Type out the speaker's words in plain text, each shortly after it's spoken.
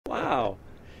Wow.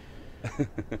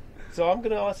 So I'm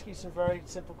going to ask you some very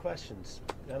simple questions,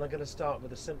 and I'm going to start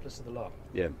with the simplest of the lot.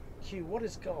 Yeah. Hugh, what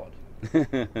is God?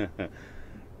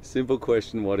 Simple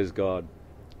question, what is God?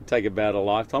 Take about a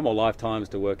lifetime or lifetimes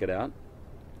to work it out.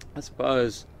 I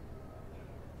suppose,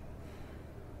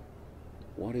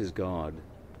 what is God?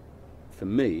 For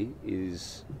me,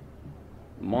 is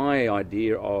my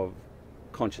idea of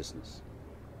consciousness.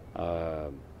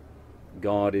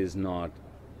 God is not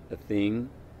a thing,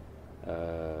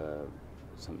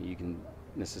 something you can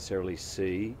necessarily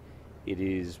see. It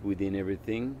is within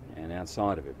everything and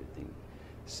outside of everything.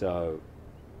 So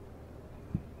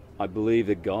I believe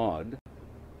that God,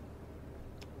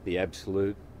 the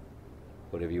absolute,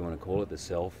 whatever you want to call it, the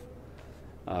self,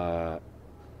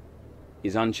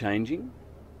 is unchanging,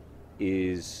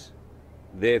 is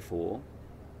therefore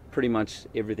pretty much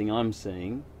everything I'm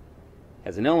seeing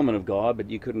has an element of God,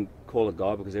 but you couldn't call it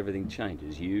God because everything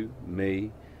changes. You,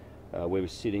 me, where we're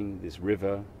sitting, this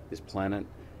river, this planet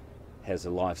has a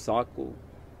life cycle,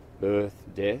 birth,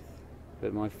 death.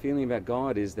 But my feeling about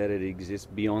God is that it exists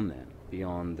beyond that,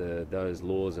 beyond those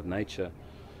laws of nature.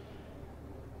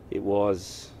 It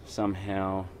was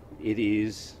somehow, it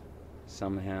is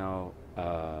somehow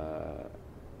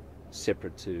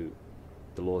separate to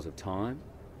the laws of time,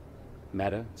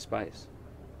 matter, space.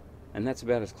 And that's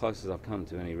about as close as I've come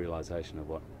to any realization of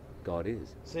what God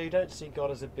is. So you don't see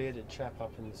God as a bearded chap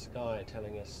up in the sky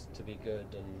telling us to be good,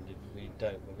 and if we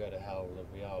don't, we'll go to hell, and if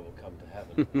we are, we'll come to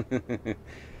heaven.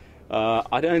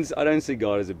 I don't see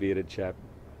God as a bearded chap,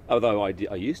 although I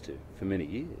used to for many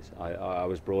years. I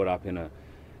was brought up in a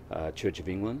Church of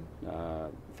England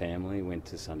family, went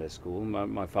to Sunday school.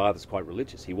 My father's quite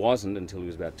religious. He wasn't until he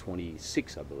was about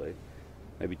 26, I believe,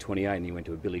 maybe 28, and he went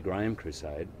to a Billy Graham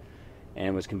crusade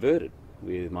and was converted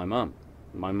with my mum.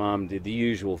 My mum did the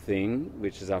usual thing,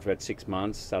 which is after about 6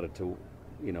 months started to,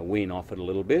 wean off it a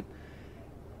little bit.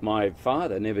 My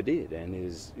father never did, and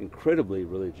is incredibly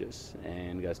religious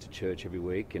and goes to church every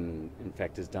week, and in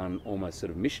fact has done almost sort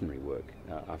of missionary work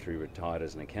after he retired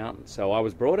as an accountant. So I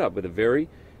was brought up with a very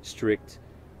strict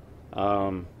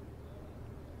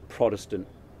Protestant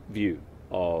view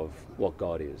of what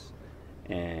God is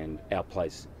and our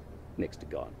place next to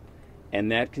God. And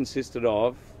that consisted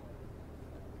of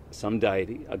some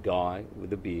deity, a guy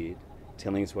with a beard,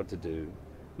 telling us what to do,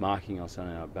 marking us on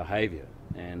our behaviour,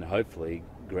 and hopefully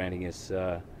granting us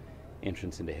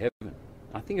entrance into heaven.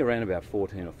 I think around about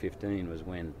 14 or 15 was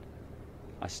when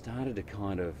I started to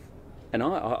kind of, and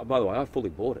I by the way, I fully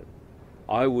bought it.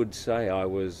 I would say I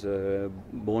was a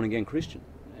born-again Christian.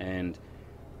 And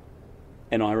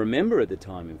I remember at the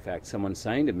time, in fact, someone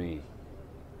saying to me,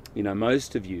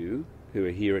 most of you who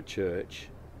are here at church,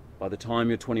 by the time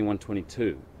you're 21,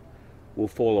 22, will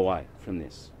fall away from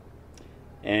this.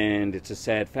 And it's a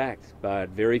sad fact, but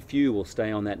very few will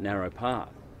stay on that narrow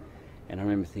path. And I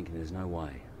remember thinking, there's no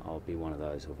way I'll be one of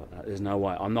those. There's no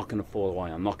way. I'm not going to fall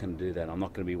away. I'm not going to do that. I'm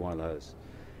not going to be one of those.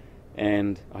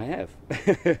 And I have.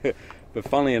 But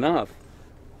funnily enough,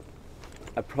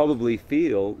 I probably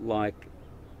feel like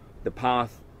the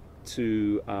path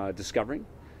to discovering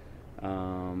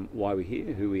why we're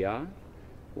here, who we are,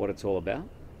 what it's all about,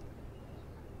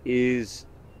 is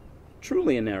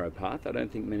truly a narrow path. I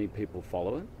don't think many people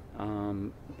follow it.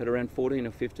 But around 14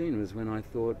 or 15 was when I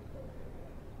thought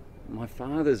my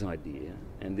father's idea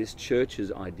and this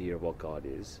church's idea of what God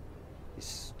is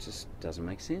just doesn't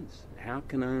make sense. How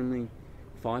can only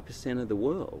 5% of the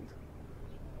world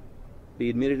be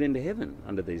admitted into heaven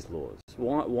under these laws?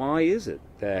 Why is it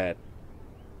that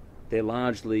they're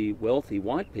largely wealthy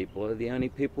white people are the only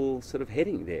people sort of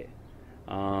heading there?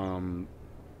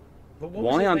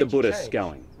 Why aren't the Buddhists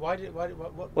going?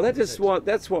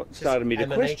 That's what started me to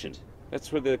question.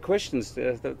 That's where the questions.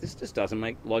 This just doesn't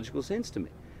make logical sense to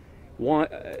me. Why?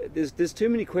 There's too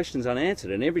many questions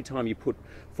unanswered, and every time you put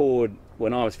forward,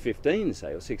 when I was 15,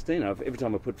 say, or 16, every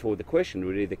time I put forward the question, it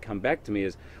would either come back to me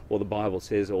as, well, the Bible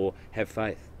says, or have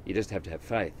faith. You just have to have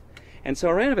faith. And so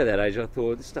around about that age, I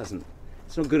thought, it's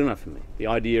not good enough for me. The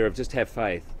idea of just have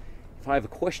faith. If I have a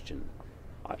question,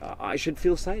 I should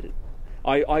feel sated.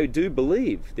 I do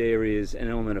believe there is an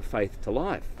element of faith to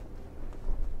life.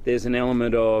 There's an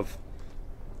element of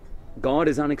God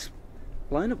is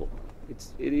unexplainable.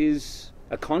 It is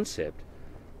a concept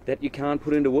that you can't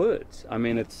put into words. I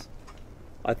mean,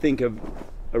 I think a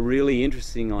really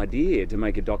interesting idea to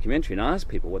make a documentary and ask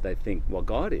people what they think what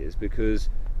God is, because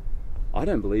I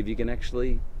don't believe you can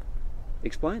actually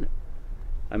explain it.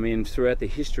 I mean, throughout the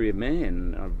history of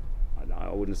man,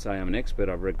 I wouldn't say I'm an expert.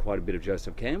 I've read quite a bit of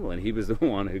Joseph Campbell, and he was the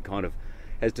one who kind of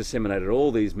has disseminated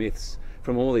all these myths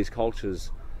from all these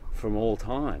cultures from all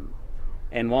time.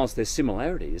 And whilst there's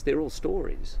similarities, they're all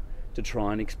stories to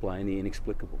try and explain the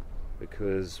inexplicable,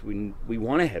 because we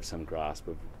want to have some grasp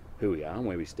of who we are and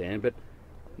where we stand, but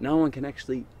no one can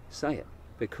actually say it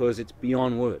because it's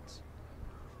beyond words.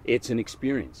 It's an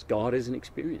experience. God is an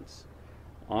experience.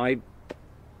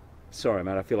 Sorry,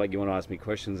 mate, I feel like you want to ask me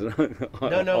questions.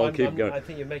 And I'll keep going. I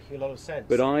think you're making a lot of sense.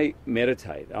 But I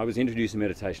meditate. I was introduced to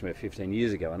meditation about 15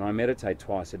 years ago, and I meditate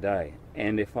twice a day.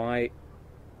 And if I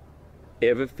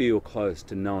ever feel close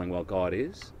to knowing what God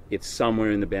is, it's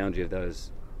somewhere in the boundary of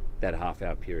that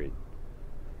half-hour period,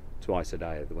 twice a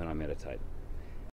day when I meditate.